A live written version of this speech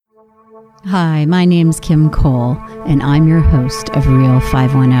Hi, my name's Kim Cole, and I'm your host of Real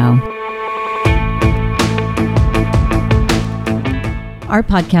 510. Our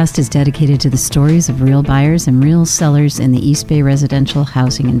podcast is dedicated to the stories of real buyers and real sellers in the East Bay residential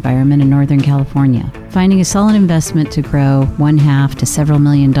housing environment in Northern California. Finding a solid investment to grow $1/2 to several $1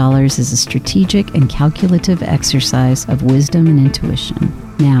 million is a strategic and calculative exercise of wisdom and intuition.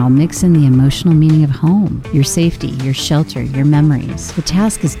 Now, mix in the emotional meaning of home, your safety, your shelter, your memories. The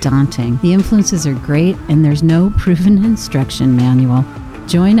task is daunting, the influences are great, and there's no proven instruction manual.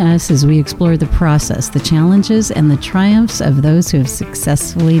 Join us as we explore the process, the challenges, and the triumphs of those who have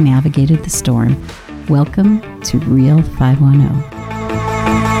successfully navigated the storm. Welcome to Real 510.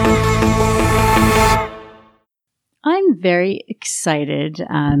 I'm very excited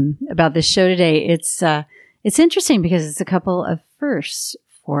about this show today. It's interesting because it's a couple of firsts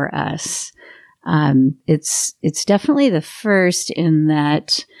for us. It's definitely the first in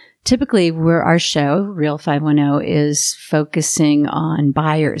that typically our show, Real 510, is focusing on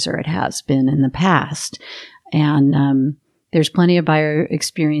buyers, or it has been in the past. And there's plenty of buyer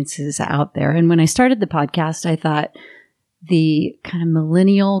experiences out there. And when I started the podcast, I thought the kind of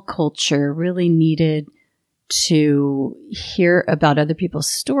millennial culture really needed to hear about other people's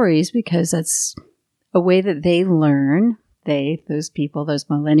stories because that's a way that they learn. Those people, those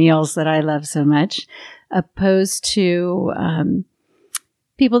millennials that I love so much, opposed to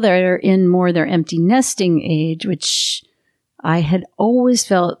people that are in more their empty nesting age, which I had always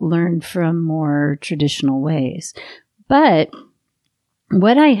felt learned from more traditional ways. But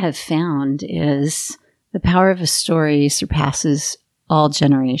what I have found is the power of a story surpasses all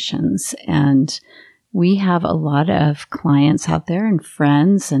generations. And we have a lot of clients out there and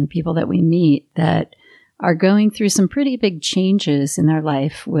friends and people that we meet that are going through some pretty big changes in their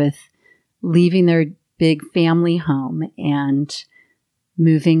life with leaving their big family home and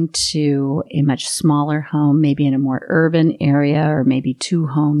moving to a much smaller home, maybe in a more urban area or maybe two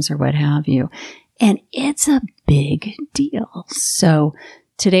homes or what have you. And it's a big deal. So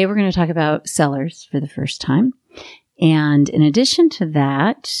today we're going to talk about sellers for the first time. And in addition to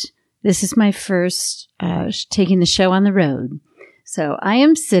that, this is my first taking the show on the road. So I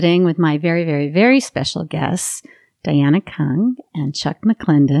am sitting with my very, very, very special guests, Diana Kung and Chuck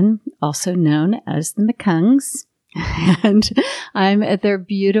McClendon, also known as the McCungs. And I'm at their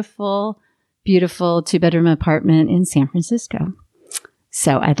beautiful, beautiful 2-bedroom apartment in San Francisco.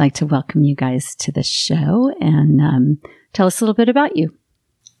 So I'd like to welcome you guys to the show and tell us a little bit about you.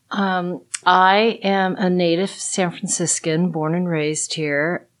 I am a native San Franciscan, born and raised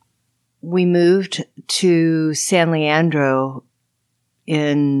here. We moved to San Leandro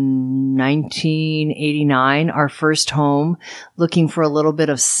in 1989, our first home, looking for a little bit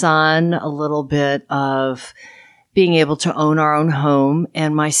of sun, a little bit of being able to own our own home.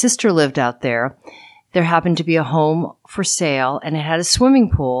 And my sister lived out there. There happened to be a home for sale and it had a swimming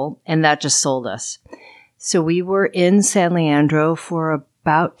pool, and that just sold us. So we were in San Leandro for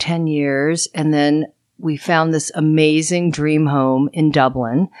about 10 years. And then we found this amazing dream home in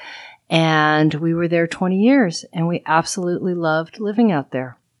Dublin. And we were there 20 years, and we absolutely loved living out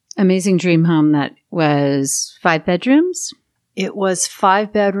there. Amazing dream home that was 5 bedrooms? It was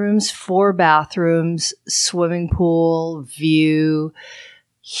 5 bedrooms, 4 bathrooms, swimming pool, view,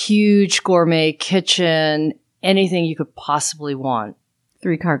 huge gourmet kitchen, anything you could possibly want.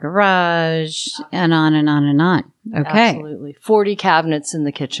 3-car garage, and on and on and on. Okay. Absolutely. 40 cabinets in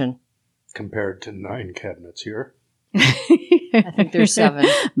the kitchen. Compared to 9 cabinets here. I think there's 7.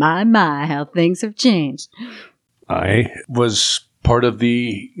 My, how things have changed. I was part of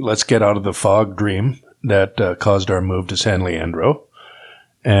the let's get out of the fog dream that caused our move to San Leandro.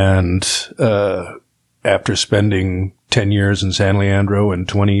 And after spending 10 years in San Leandro and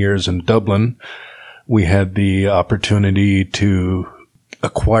 20 years in Dublin, we had the opportunity to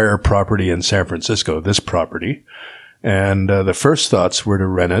acquire property in San Francisco, this property. And the first thoughts were to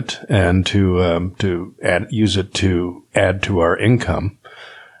rent it and to use it to add to our income.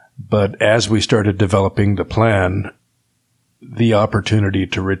 But as we started developing the plan, the opportunity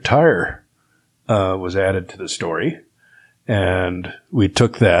to retire was added to the story. And we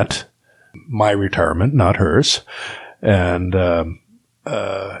took that, my retirement, not hers, and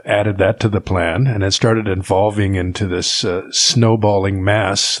added that to the plan. And it started evolving into this snowballing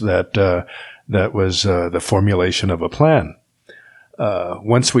mass that was the formulation of a plan.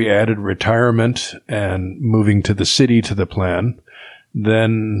 Once we added retirement and moving to the city to the plan,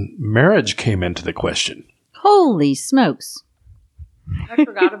 then marriage came into the question. Holy smokes. I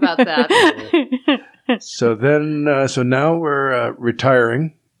forgot about that. So now we're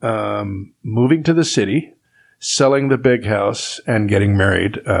retiring, moving to the city, selling the big house and getting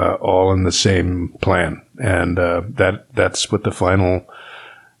married, all in the same plan. And that's what the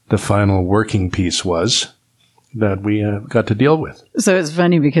final working piece was that we got to deal with. So it's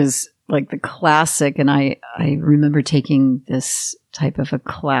funny because like the classic, and I remember taking this type of a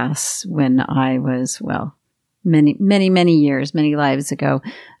class when I was, well, many years, many lives ago.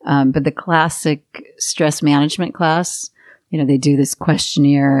 But the classic stress management class, they do this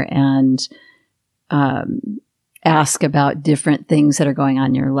questionnaire and ask about different things that are going on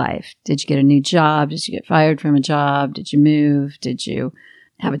in your life. Did you get a new job? Did you get fired from a job? Did you move? Did you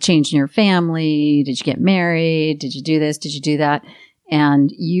have a change in your family? Did you get married? Did you do this? Did you do that?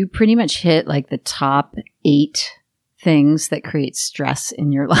 And you pretty much hit like the top 8 things that create stress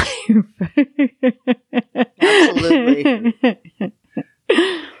in your life. Absolutely.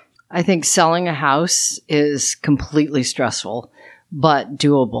 I think selling a house is completely stressful, but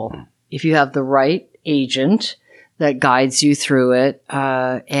doable. If you have the right agent that guides you through it,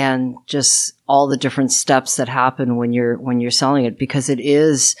 and just all the different steps that happen when you're selling it, because it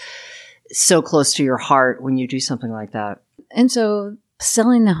is so close to your heart when you do something like that. And so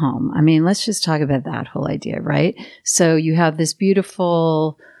selling the home, let's just talk about that whole idea, right? So you have this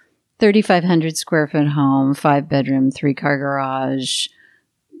beautiful 3,500 square foot home, 5-bedroom, 3-car garage,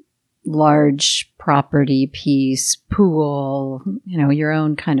 large property piece, pool, your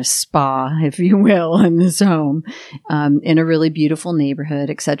own kind of spa, if you will, in this home, in a really beautiful neighborhood,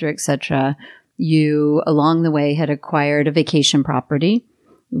 et cetera, et cetera. You, along the way, had acquired a vacation property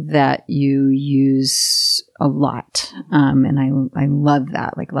that you use a lot. And I love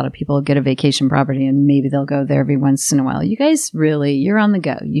that. Like a lot of people get a vacation property and maybe they'll go there every once in a while. You guys really, you're on the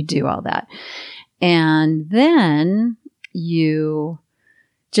go. You do all that. And then you,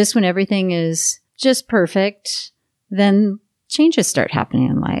 just when everything is just perfect, then changes start happening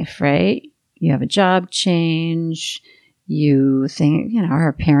in life, right? You have a job change. You think,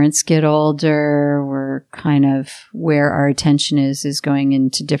 our parents get older. We're kind of where our attention is going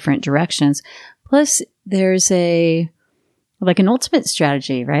into different directions. Plus, there's an ultimate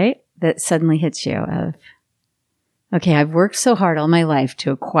strategy, right? That suddenly hits you of, okay, I've worked so hard all my life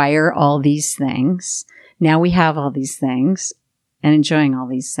to acquire all these things. Now we have all these things and enjoying all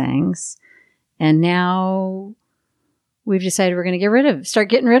these things. And now we've decided we're going to start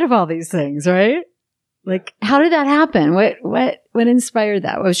getting rid of all these things, right? Like, how did that happen? What inspired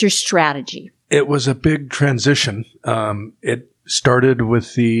that? What was your strategy? It was a big transition. It started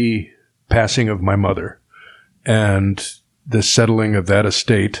with the passing of my mother, and the settling of that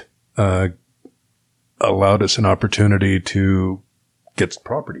estate allowed us an opportunity to get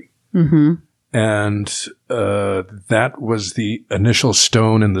property. Mm-hmm. And that was the initial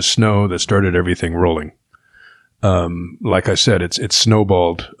stone in the snow that started everything rolling. Like I said, it's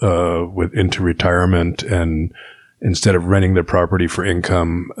snowballed into retirement, and instead of renting the property for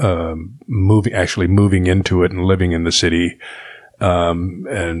income, moving into it and living in the city,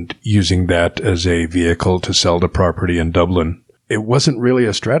 and using that as a vehicle to sell the property in Dublin. It wasn't really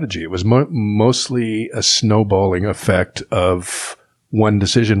a strategy. It was mostly a snowballing effect of one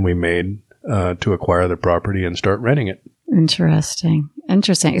decision we made to acquire the property and start renting it. Interesting.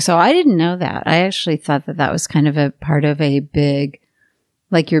 So I didn't know that. I actually thought that was kind of a part of a big,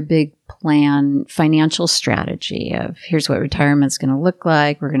 like your big plan, financial strategy of here's what retirement's going to look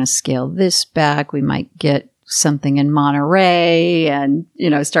like. We're going to scale this back. We might get something in Monterey and,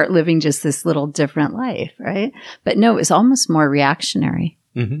 start living just this little different life, right? But no, it was almost more reactionary.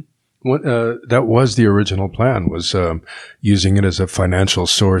 Mm-hmm. That was the original plan, was using it as a financial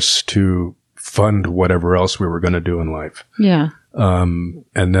source to fund whatever else we were going to do in life. Yeah. And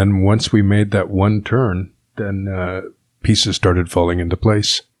then once we made that one turn, then pieces started falling into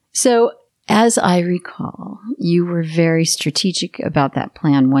place. So as I recall, you were very strategic about that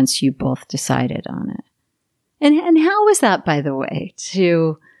plan once you both decided on it. And how was that, by the way,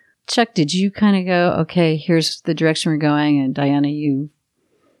 Chuck, did you kind of go, okay, here's the direction we're going, and Diana, you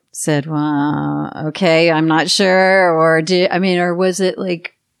said, well, okay, I'm not sure, or was it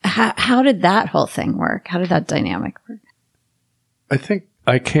like, how did that whole thing work? How did that dynamic work? I think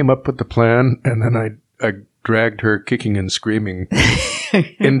I came up with the plan, and then I dragged her kicking and screaming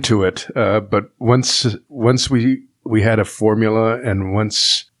into it. But once we had a formula, and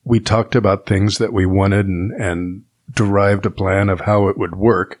once we talked about things that we wanted and derived a plan of how it would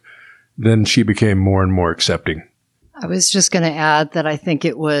work, then she became more and more accepting. I was just going to add that I think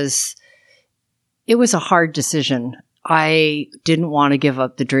it was a hard decision. I didn't want to give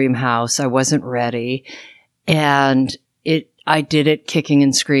up the dream house. I wasn't ready. And I did it kicking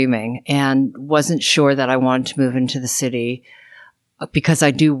and screaming, and wasn't sure that I wanted to move into the city because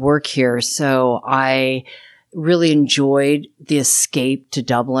I do work here. So I really enjoyed the escape to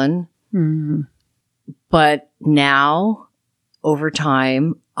Dublin. Mm. But now, over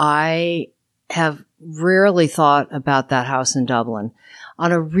time, I have rarely thought about that house in Dublin.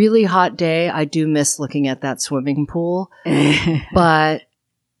 On a really hot day, I do miss looking at that swimming pool. But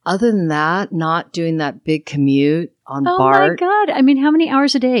other than that, not doing that big commute on Oh BART. my God. I mean, how many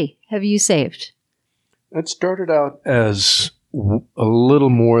hours a day have you saved? It started out as a little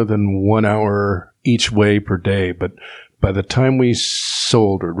more than 1 hour each way per day, but by the time we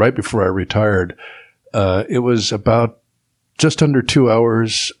sold, or right before I retired, it was about just under 2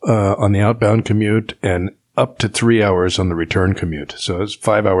 hours on the outbound commute and up to 3 hours on the return commute. So it was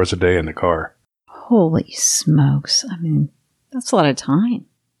 5 hours a day in the car. Holy smokes. I mean, that's a lot of time.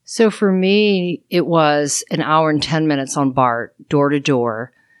 So for me, it was an hour and 10 minutes on BART, door to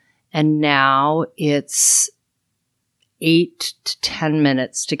door. And now it's 8 to 10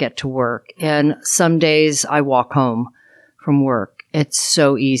 minutes to get to work. And some days I walk home from work. It's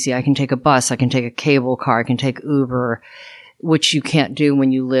so easy. I can take a bus. I can take a cable car. I can take Uber, which you can't do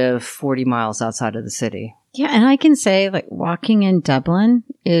when you live 40 miles outside of the city. Yeah. And I can say, like, walking in Dublin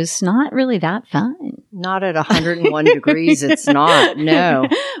is not really that fun. Not at 101 degrees. It's not. No.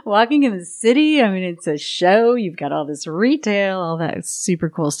 Walking in the city, I mean, it's a show. You've got all this retail, all that super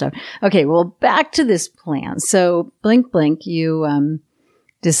cool stuff. Okay, well, back to this plan. So, Blink, you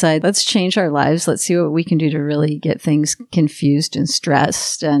decide, let's change our lives. Let's see what we can do to really get things confused and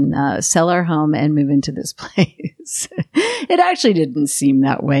stressed and sell our home and move into this place. It actually didn't seem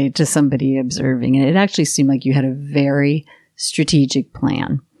that way to somebody observing it. It actually seemed like you had a very strategic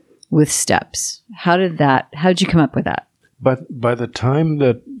plan with steps. How'd you come up with that? But by the time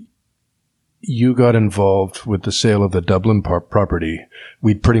that you got involved with the sale of the Dublin property,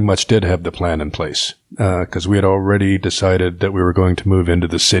 we pretty much did have the plan in place, because we had already decided that we were going to move into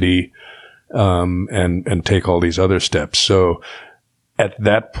the city and take all these other steps. So at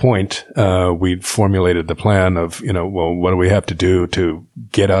that point, we'd formulated the plan of, well, what do we have to do to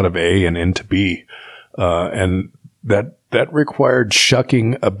get out of A and into B? And that required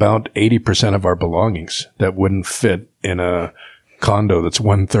shucking about 80% of our belongings that wouldn't fit in a condo that's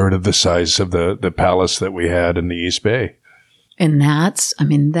 1/3 of the size of the palace that we had in the East Bay. And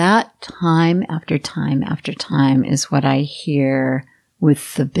that time after time after time is what I hear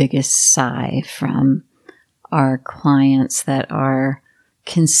with the biggest sigh from our clients that are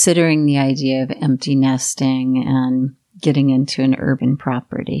considering the idea of empty nesting and getting into an urban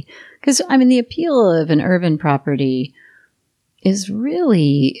property. Because, the appeal of an urban property is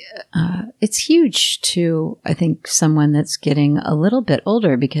really, it's huge to, I think, someone that's getting a little bit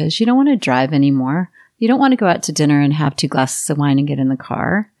older, because you don't want to drive anymore. You don't want to go out to dinner and have 2 glasses of wine and get in the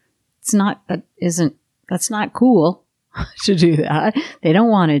car. That's not cool to do that. They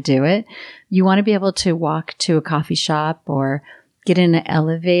don't want to do it. You want to be able to walk to a coffee shop or get in an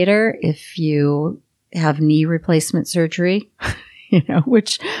elevator if you have knee replacement surgery,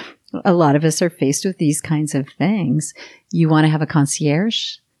 which a lot of us are faced with these kinds of things. You want to have a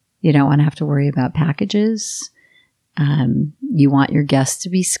concierge. You don't want to have to worry about packages. You want your guests to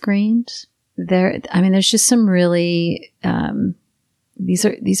be screened. There's just some really,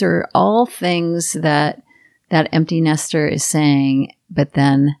 these are all things that empty nester is saying, but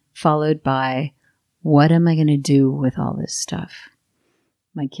then followed by, what am I going to do with all this stuff?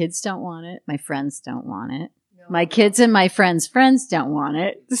 My kids don't want it. My friends don't want it. My kids and my friends' friends don't want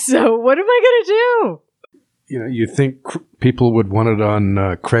it. So what am I going to do? You think people would want it on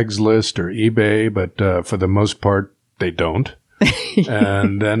Craigslist or eBay, but for the most part, they don't.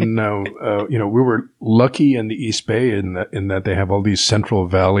 And then, we were lucky in the East Bay in that they have all these Central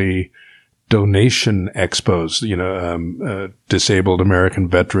Valley donation expos, disabled American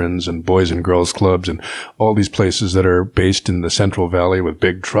veterans and boys and girls clubs and all these places that are based in the Central Valley with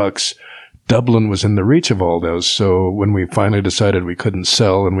big trucks. Dublin was in the reach of all those. So when we finally decided we couldn't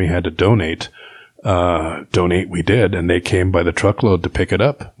sell and we had to donate we did. And they came by the truckload to pick it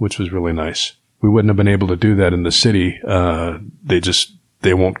up, which was really nice. We wouldn't have been able to do that in the city.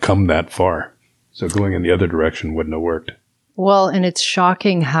 They won't come that far. So going in the other direction wouldn't have worked. Well, and it's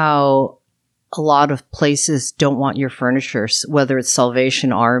shocking how a lot of places don't want your furniture, whether it's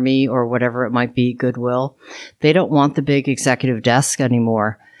Salvation Army or whatever it might be, Goodwill. They don't want the big executive desk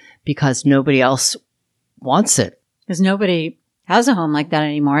anymore because nobody else wants it. Because nobody has a home like that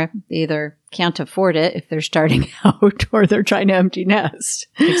anymore. They either can't afford it if they're starting out or they're trying to empty nest.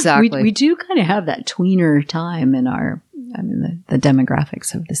 Exactly. We do kind of have that tweener time in the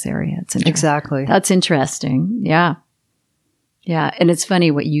demographics of this area. It's interesting. Exactly. That's interesting. Yeah. Yeah. And it's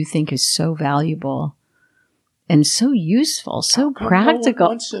funny what you think is so valuable and so useful, so practical. No one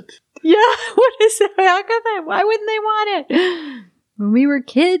wants it. Yeah, what is that? How come that? Why wouldn't they want it? When we were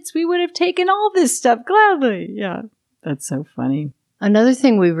kids, we would have taken all this stuff gladly. Yeah, that's so funny. Another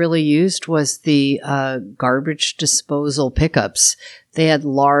thing we really used was the garbage disposal pickups. They had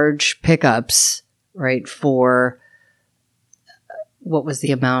large pickups, right, for what was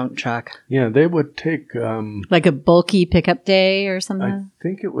the amount, Chuck? Yeah, they would take. Like a bulky pickup day or something?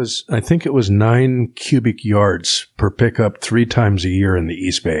 I think it was 9 cubic yards per pickup 3 times a year in the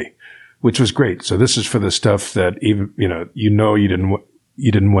East Bay, which was great. So this is for the stuff that even you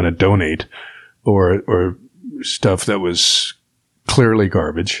didn't want to donate, or stuff that was clearly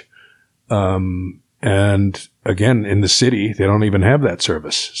garbage. And again, in the city, they don't even have that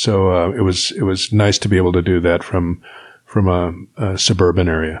service. So it was nice to be able to do that from a suburban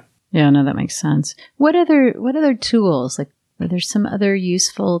area. Yeah, no, that makes sense. What other tools? Like, were there some other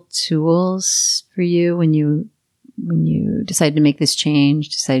useful tools for you when you decided to make this change,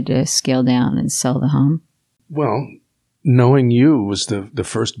 decided to scale down and sell the home? Well, knowing you was the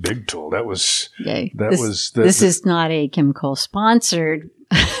first big tool. That was Yay. This is not a Kim Cole sponsored.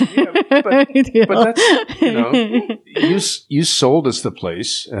 Yeah, but that's you sold us the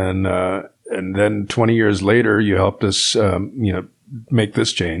place, and then 20 years later you helped us make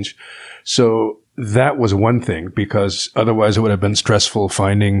this change. So that was one thing, because otherwise it would have been stressful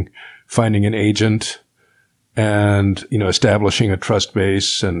finding an agent and establishing a trust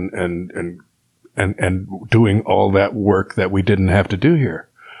base and doing all that work that we didn't have to do here.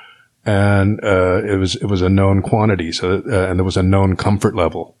 And it was a known quantity, so and there was a known comfort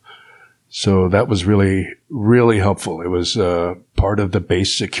level. So that was really, really helpful. It was part of the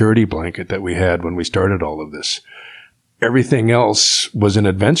base security blanket that we had when we started all of this. Everything else was an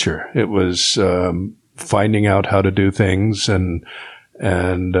adventure. It was finding out how to do things, and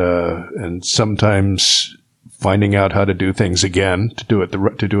sometimes finding out how to do things again to do it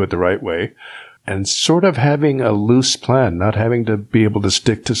the right way. And sort of having a loose plan, not having to be able to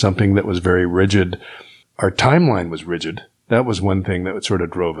stick to something that was very rigid. Our timeline was rigid. That was one thing that sort of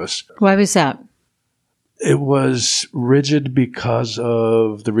drove us. Why was that? It was rigid because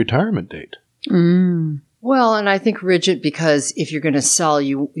of the retirement date. Mm. Well, and I think rigid because if you're going to sell,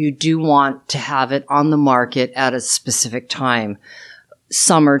 you do want to have it on the market at a specific time,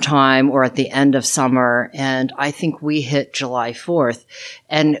 summertime or at the end of summer. And I think we hit July 4th.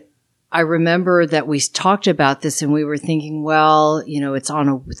 And I remember that we talked about this and we were thinking, well, it's on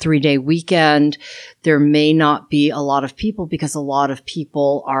a 3-day weekend. There may not be a lot of people because a lot of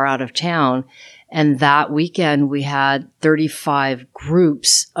people are out of town. And that weekend we had 35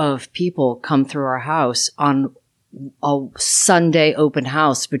 groups of people come through our house on a Sunday open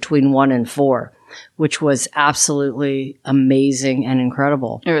house between 1 and 4, which was absolutely amazing and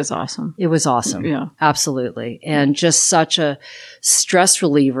incredible. It was awesome. It was awesome. Yeah. Absolutely. And just such a stress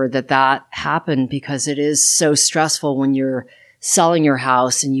reliever that happened, because it is so stressful when you're selling your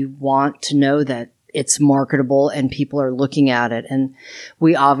house and you want to know that it's marketable and people are looking at it. And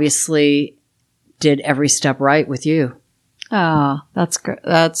we obviously did every step right with you. Oh, that's great.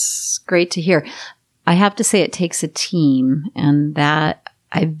 That's great to hear. I have to say it takes a team, and that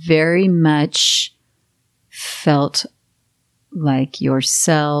I very much felt like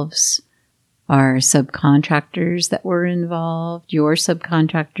yourselves, our subcontractors that were involved, your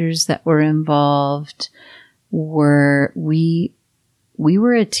subcontractors that were involved, we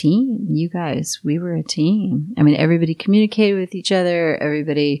were a team. You guys, we were a team. I mean, everybody communicated with each other.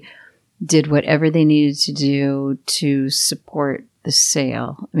 Everybody did whatever they needed to do to support the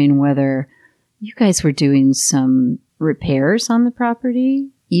sale. I mean, whether you guys were doing some repairs on the property,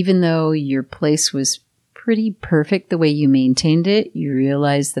 even though your place was pretty perfect the way you maintained it, you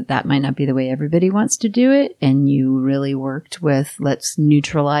realized that might not be the way everybody wants to do it. And you really worked with, let's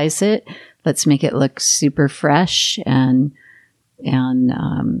neutralize it. Let's make it look super fresh and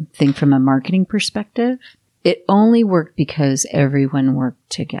think from a marketing perspective. It only worked because everyone worked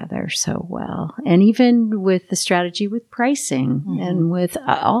together so well. And even with the strategy with pricing and with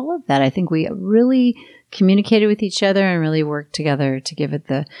all of that, I think we really communicated with each other and really worked together to give it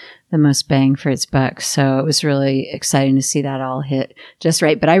the most bang for its buck. So it was really exciting to see that all hit just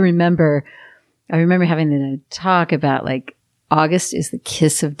right. But I remember having to talk about, like, August is the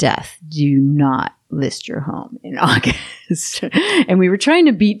kiss of death. Do not list your home in August. And we were trying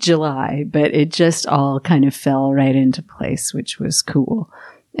to beat July, but it just all kind of fell right into place, which was cool.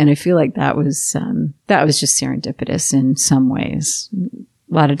 And I feel like that was just serendipitous in some ways.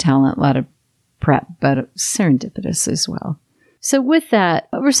 A lot of talent, a lot of prep, but serendipitous as well. So with that,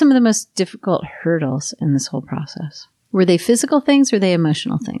 what were some of the most difficult hurdles in this whole process? Were they physical things or were they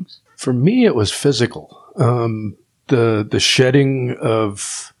emotional things? For me, it was physical. The shedding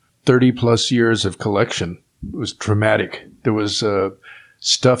of 30 plus years of collection. It was dramatic. There was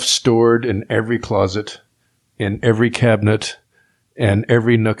stuff stored in every closet, in every cabinet, and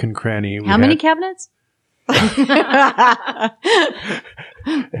every nook and cranny. How many cabinets?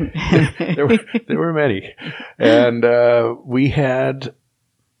 there were many. And we had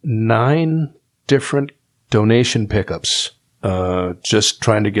 9 different donation pickups just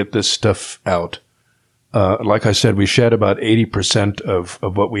trying to get this stuff out. Like I said, we shed about 80% of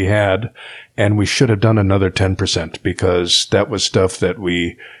what we had, and we should have done another 10% because that was stuff that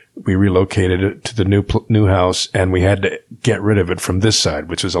we relocated it to the new house, and we had to get rid of it from this side,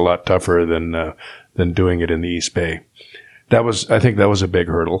 which is a lot tougher than doing it in the East Bay. I think that was a big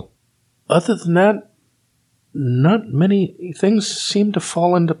hurdle. Other than that, not many things seem to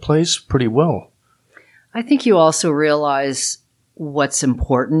fall into place pretty well. I think you also realize what's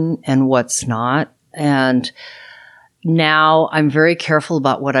important and what's not. And now I'm very careful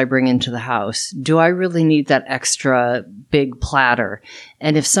about what I bring into the house. Do I really need that extra big platter?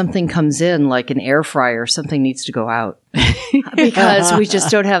 And if something comes in, like an air fryer, something needs to go out because we just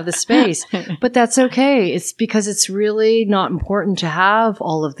don't have the space. But that's okay. It's because it's really not important to have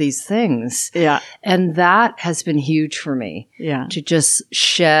all of these things. Yeah. And that has been huge for me. Yeah. To just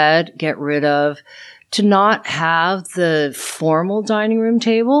shed, get rid of, to not have the formal dining room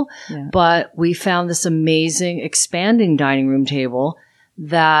table, but we found this amazing expanding dining room table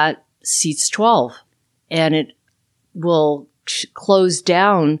that seats 12, and it will close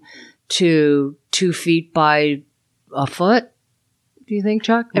down to 2 feet by a foot. Do you think,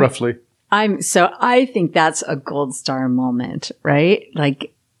 Chuck? Roughly. I think that's a gold star moment, right?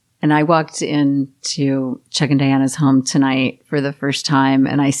 Like, and I walked into Chuck and Diana's home tonight for the first time,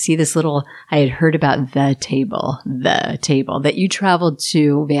 and I see this I had heard about the table that you traveled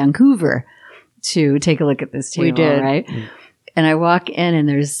to Vancouver to take a look at this table. We did. Right? Mm. And I walk in, and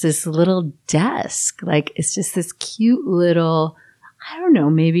there's this little desk. Like, it's just this cute little, I don't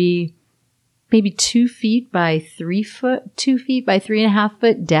know, maybe 2 feet by 3 foot, 2 feet by 3.5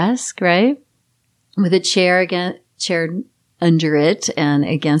 foot desk, right? With a chair under it and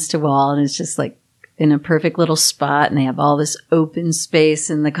against a wall, and it's just like in a perfect little spot, and they have all this open space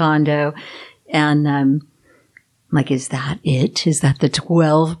in the condo. And I'm like, is that it? Is that the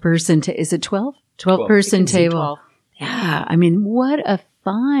 12-person is it 12? 12-person table. 12. Yeah. I mean, what a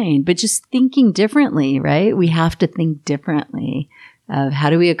find. But just thinking differently, right? We have to think differently of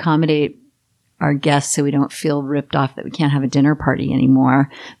how do we accommodate our guests so we don't feel ripped off that we can't have a dinner party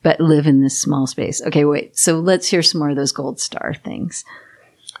anymore, but live in this small space. Okay, wait. So let's hear some more of those gold star things.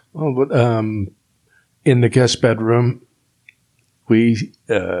 Well, but, in the guest bedroom, we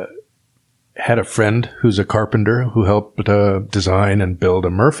had a friend who's a carpenter who helped design and build a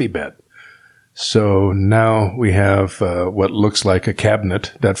Murphy bed. So now we have what looks like a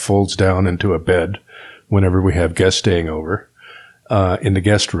cabinet that folds down into a bed whenever we have guests staying over in the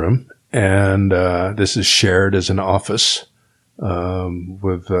guest room. And this is shared as an office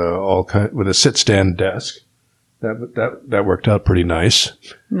with with a sit-stand desk. That worked out pretty nice.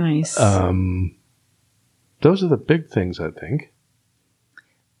 Nice. Those are the big things, I think.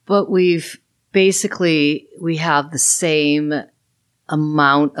 But we have the same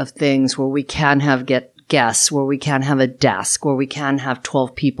amount of things where we can have guests, where we can have a desk, where we can have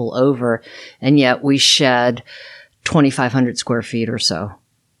 12 people over, and yet we shed 2,500 square feet or so,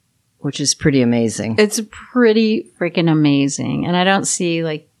 which is pretty amazing. It's pretty freaking amazing. And I don't see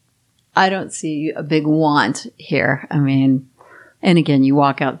a big want here. I mean, and again, you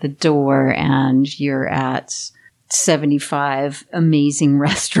walk out the door and you're at 75 amazing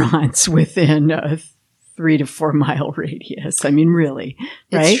restaurants within a 3 to 4 mile radius. I mean, really,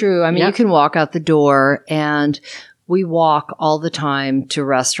 right? It's true. I mean, You can walk out the door, and we walk all the time to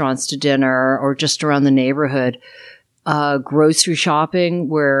restaurants, to dinner, or just around the neighborhood. Grocery shopping,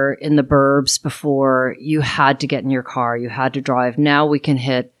 where in the burbs before you had to get in your car, you had to drive. Now we can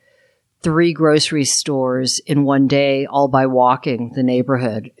hit 3 grocery stores in one day, all by walking the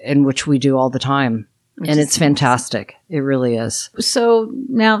neighborhood, in which we do all the time. And it's fantastic. It really is. So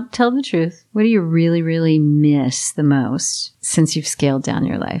now tell the truth. What do you really, really miss the most since you've scaled down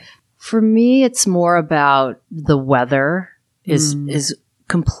your life? For me, it's more about the weather is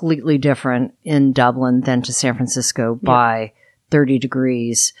completely different in Dublin than to San Francisco by 30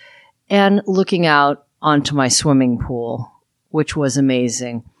 degrees. And looking out onto my swimming pool, which was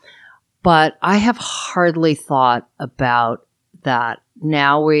amazing. But I have hardly thought about that.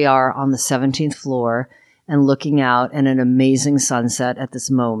 Now we are on the 17th floor and looking out at an amazing sunset at this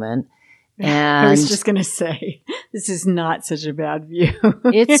moment. And I was just going to say, this is not such a bad view.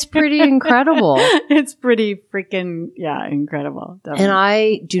 it's pretty incredible. It's pretty freaking, incredible. Definitely. And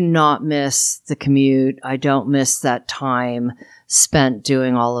I do not miss the commute. I don't miss that time spent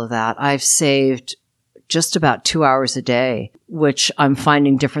doing all of that. I've saved just about 2 hours a day, which I'm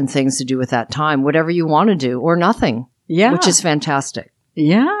finding different things to do with that time, whatever you want to do or nothing. Yeah. Which is fantastic.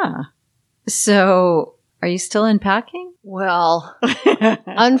 Yeah. So are you still unpacking? Well,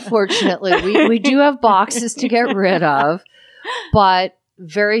 unfortunately, we do have boxes to get rid of, but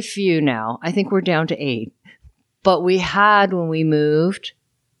very few now. I think we're down to 8. But we had, when we moved,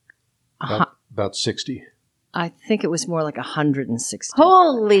 About 60. I think it was more like 160.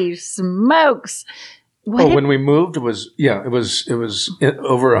 Holy smokes. When we moved, it was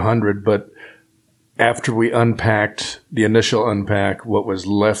over 100, but after we unpacked, the initial unpack, what was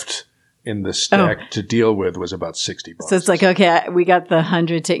left in the stack to deal with was about 60 boxes. So it's like, okay, we got the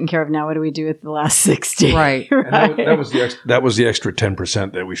 100 taken care of. Now what do we do with the last 60? Right. And that was the extra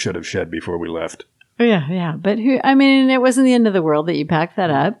 10% that we should have shed before we left. Yeah. But it wasn't the end of the world that you packed that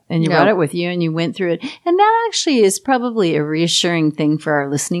up and you brought it with you and you went through it. And that actually is probably a reassuring thing for our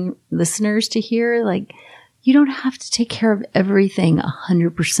listeners to hear. Like, you don't have to take care of everything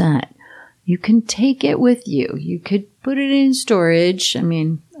 100%. You can take it with you. You could put it in storage.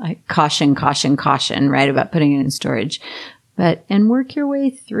 I caution, right, about putting it in storage, and work your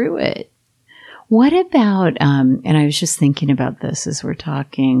way through it. What about, and I was just thinking about this as we're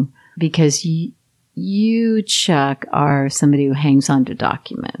talking, because you, Chuck, are somebody who hangs on to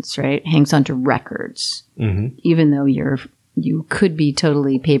documents, right? Hangs on to records, even though you could be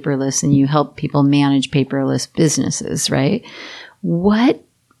totally paperless and you help people manage paperless businesses, right?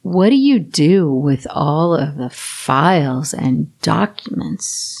 What do you do with all of the files and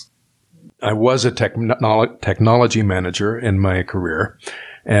documents? I was a technology manager in my career,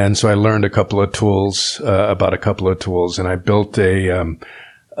 and so I learned about a couple of tools, and I built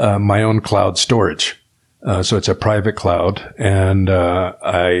my own cloud storage. So it's a private cloud, and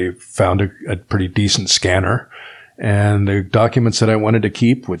I found a pretty decent scanner, and the documents that I wanted to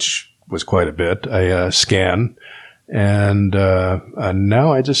keep, which was quite a bit, I scan. And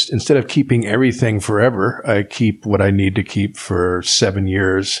now I just, instead of keeping everything forever, I keep what I need to keep for 7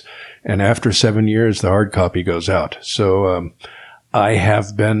 years. And after 7 years, the hard copy goes out. So I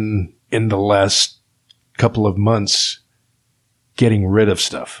have been, in the last couple of months, getting rid of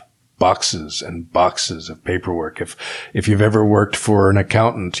stuff. Boxes and boxes of paperwork. If you've ever worked for an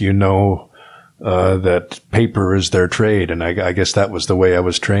accountant, you know that paper is their trade, and I guess that was the way I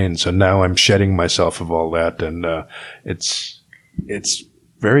was trained. So now I'm shedding myself of all that, and it's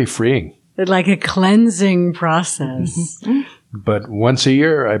very freeing. It's like a cleansing process. But once a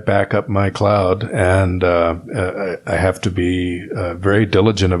year, I back up my cloud, and I have to be very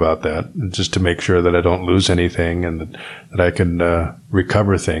diligent about that, just to make sure that I don't lose anything and that I can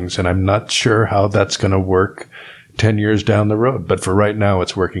recover things. And I'm not sure how that's going to work 10 years down the road, but for right now,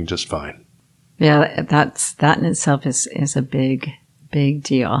 it's working just fine. Yeah, that in itself is a big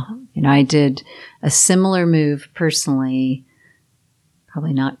deal. I did a similar move personally,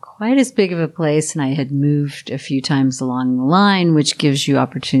 probably not quite as big of a place, and I had moved a few times along the line, which gives you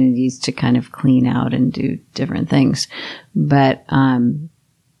opportunities to kind of clean out and do different things. But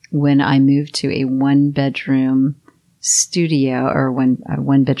when I moved to a 1-bedroom studio or a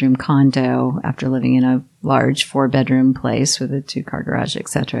 1-bedroom condo after living in a large 4-bedroom place with a 2-car garage, et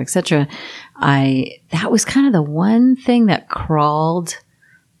cetera, that was kind of the one thing that crawled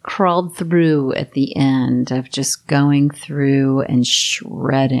through at the end of just going through and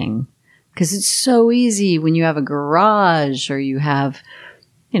shredding. Because it's so easy when you have a garage or you have,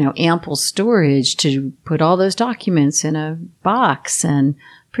 ample storage to put all those documents in a box, and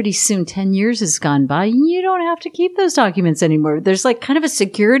pretty soon 10 years has gone by and you don't have to keep those documents anymore. There's like kind of a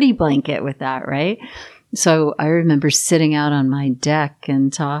security blanket with that, right? So I remember sitting out on my deck in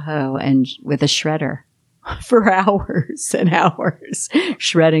Tahoe and with a shredder for hours and hours,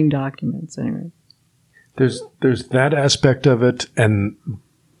 shredding documents. Anyway, there's that aspect of it, and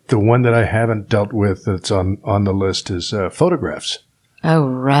the one that I haven't dealt with that's on the list is photographs. Oh,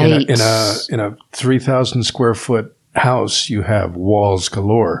 right. In a 3,000 square foot house, you have walls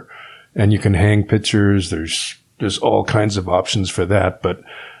galore, and you can hang pictures. There's all kinds of options for that, but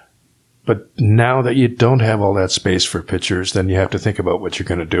now that you don't have all that space for pictures, then you have to think about what you're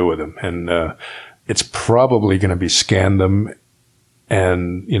going to do with them. And it's probably going to be scan them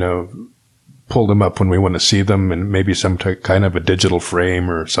and, pull them up when we want to see them, and maybe some kind of a digital frame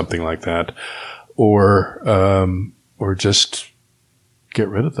or something like that, or just get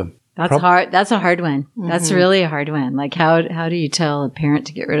rid of them. That's hard. That's a hard one. Mm-hmm. That's really a hard one. Like how do you tell a parent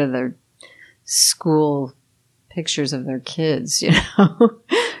to get rid of their school pictures of their kids, you know.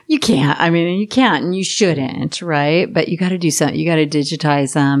 You can't. I mean, you can't and you shouldn't, right? But you got to do something. You got to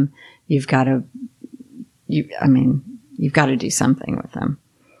digitize them. You've got to do something with them.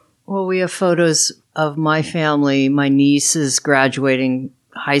 Well, we have photos of my family, my nieces graduating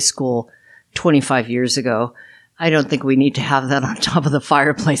high school 25 years ago. I don't think we need to have that on top of the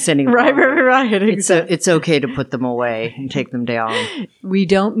fireplace anymore. Right. Exactly. It's okay to put them away and take them down. We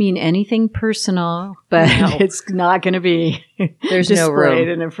don't mean anything personal, but it's not going to be There's no displayed room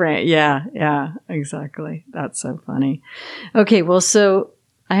in a frame. Yeah, exactly. That's so funny. Okay, well, so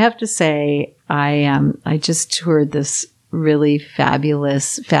I have to say, I just toured this really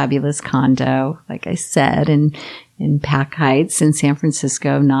fabulous condo, like I said, in Pack Heights in San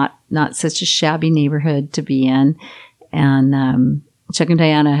Francisco, not such a shabby neighborhood to be in. And Chuck and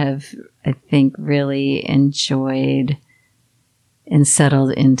Diana have, I think, really enjoyed and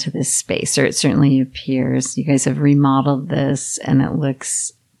settled into this space, or it certainly appears. You guys have remodeled this and it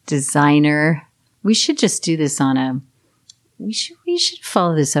looks designer. We should just do this we should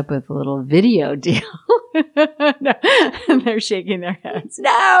follow this up with a little video deal. No. And they're shaking their heads.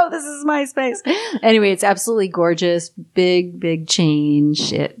 No, this is my space. Anyway, it's absolutely gorgeous. Big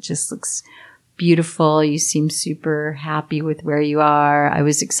change. It just looks beautiful. You seem super happy with where you are. I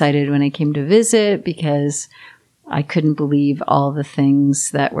was excited when I came to visit because I couldn't believe all the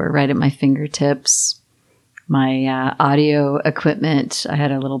things that were right at my fingertips. My audio equipment, I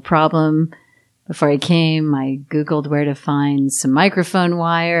had a little problem. Before I came, I Googled where to find some microphone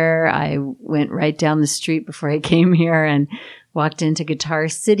wire. I went right down the street before I came here and walked into Guitar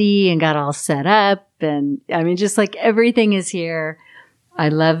City and got all set up. And I mean, just like everything is here. I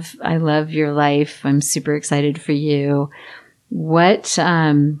love your life. I'm super excited for you.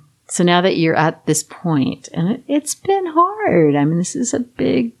 So now that you're at this point, and it's been hard. I mean, this is a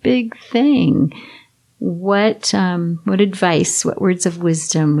big thing. What advice, what words of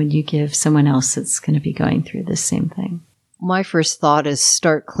wisdom would you give someone else that's going to be going through the same thing? My first thought is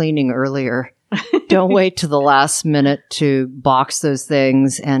start cleaning earlier. Don't wait to the last minute to box those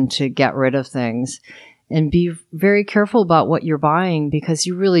things and to get rid of things. And be very careful about what you're buying because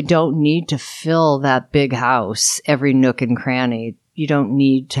you really don't need to fill that big house, every nook and cranny. You don't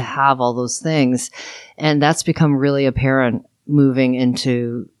need to have all those things. And that's become really apparent moving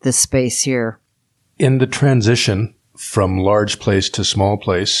into this space here. In the transition from large place to small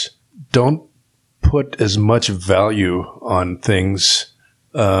place, don't put as much value on things,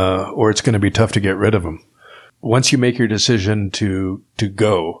 or it's going to be tough to get rid of them. Once you make your decision to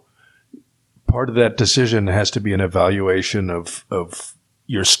go, part of that decision has to be an evaluation of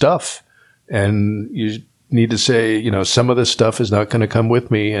your stuff. And you need to say, you know, some of this stuff is not going to come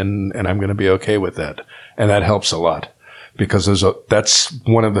with me and I'm going to be okay with that. And that helps a lot. Because that's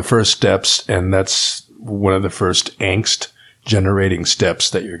one of the first steps, and that's one of the first angst-generating steps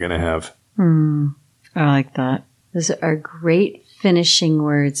that you're going to have. I like that. Those are great finishing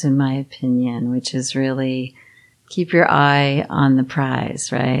words, in my opinion, which is really keep your eye on the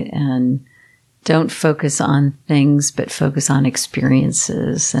prize, right? And don't focus on things, but focus on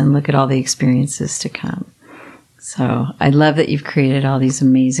experiences and look at all the experiences to come. So I love that you've created all these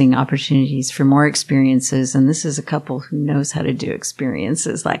amazing opportunities for more experiences. And this is a couple who knows how to do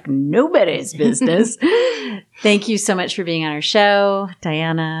experiences like nobody's business. Thank you so much for being on our show.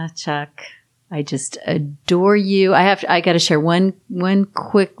 Diana, Chuck, I just adore you. I got to share one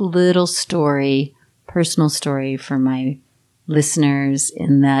quick little story, personal story for my listeners,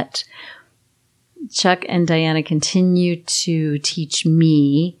 in that Chuck and Diana continue to teach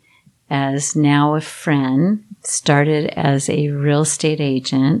me, as now a friend, started as a real estate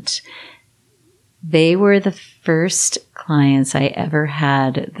agent. They were the first clients I ever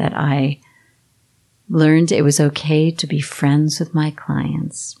had that I learned it was okay to be friends with my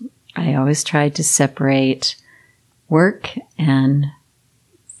clients. I always tried to separate work and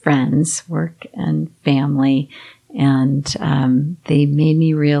friends, work and family. And they made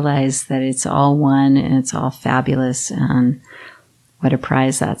me realize that it's all one and it's all fabulous. And what a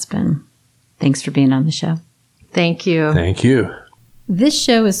prize that's been. Thanks for being on the show. Thank you. Thank you. This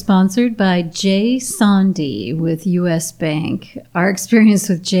show is sponsored by Jay Sondy with U.S. Bank. Our experience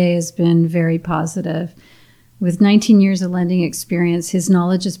with Jay has been very positive. With 19 years of lending experience, his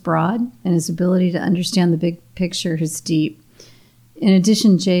knowledge is broad and his ability to understand the big picture is deep. In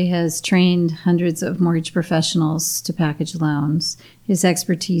addition, Jay has trained hundreds of mortgage professionals to package loans. His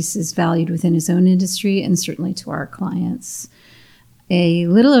expertise is valued within his own industry and certainly to our clients. A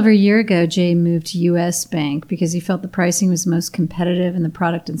little over a year ago, Jay moved to U.S. Bank because he felt the pricing was most competitive and the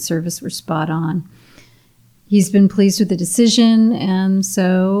product and service were spot on. He's been pleased with the decision, and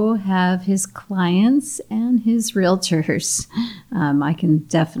so have his clients and his realtors. I can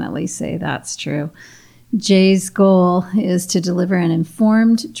definitely say that's true. Jay's goal is to deliver an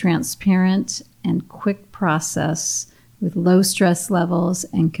informed, transparent, and quick process with low stress levels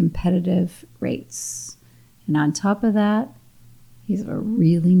and competitive rates. And on top of that, he's a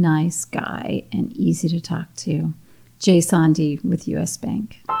really nice guy and easy to talk to. Jay Sondhi with U.S.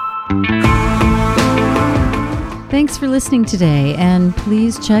 Bank. Thanks for listening today, and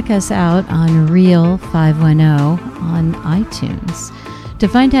please check us out on Real 510 on iTunes. To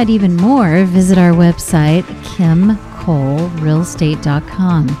find out even more, visit our website,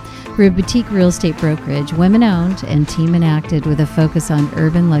 kimcolerealestate.com. We're a boutique real estate brokerage, women-owned and team-enacted with a focus on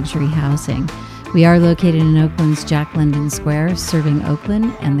urban luxury housing. We are located in Oakland's Jack London Square, serving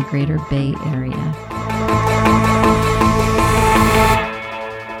Oakland and the Greater Bay Area.